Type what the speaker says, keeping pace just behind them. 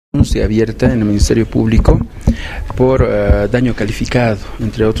Denuncia abierta en el Ministerio Público por daño calificado,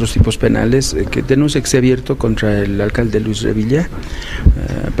 entre otros tipos penales, que denuncia que se ha abierto contra el alcalde Luis Revilla,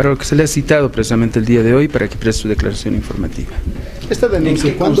 para lo que se le ha citado precisamente el día de hoy para que preste su declaración informativa. ¿Esta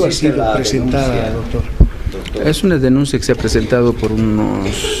denuncia cuándo ha sido presentada, doctor? Es una denuncia que se ha presentado por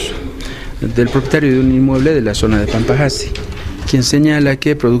del propietario de un inmueble de la zona de Pampajasi, quien señala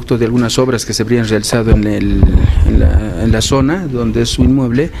que producto de algunas obras que se habrían realizado en la zona donde es su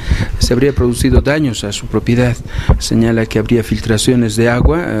inmueble, se habría producido daños a su propiedad. Señala que habría filtraciones de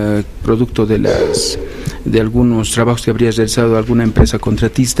agua, producto de algunos trabajos que habría realizado alguna empresa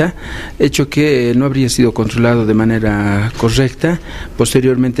contratista, hecho que no habría sido controlado de manera correcta.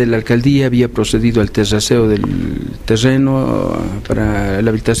 Posteriormente la alcaldía había procedido al terraceo del terreno para la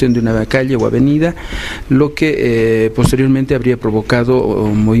habilitación de una calle o avenida, lo que posteriormente habría provocado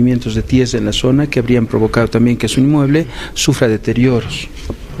movimientos de tierra en la zona que habrían provocado también que su inmueble sufra deterioros.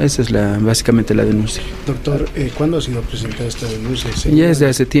 Esa es básicamente la denuncia. Doctor, ¿cuándo ha sido presentada esta denuncia? Ya es de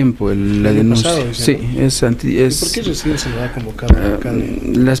hace tiempo la denuncia. Pasado, sí, ¿no? ¿Por qué recién se le ha convocado al alcalde?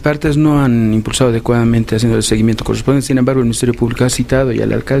 Las partes no han impulsado adecuadamente haciendo el seguimiento correspondiente. Sin embargo, el Ministerio Público ha citado ya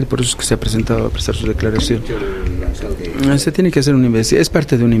al alcalde, por eso es que se ha presentado a prestar su declaración. Se tiene que hacer una investigación, es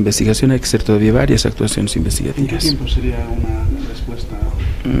parte de una investigación, hay que hacer todavía varias actuaciones investigativas. ¿En qué tiempo sería una respuesta?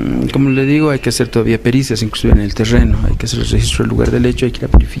 Como le digo, hay que hacer todavía pericias, inclusive en el terreno, hay que hacer el registro del lugar del hecho, hay que ir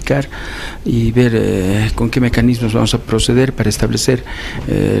a verificar y ver con qué mecanismos vamos a proceder para establecer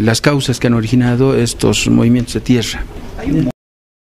las causas que han originado estos movimientos de tierra.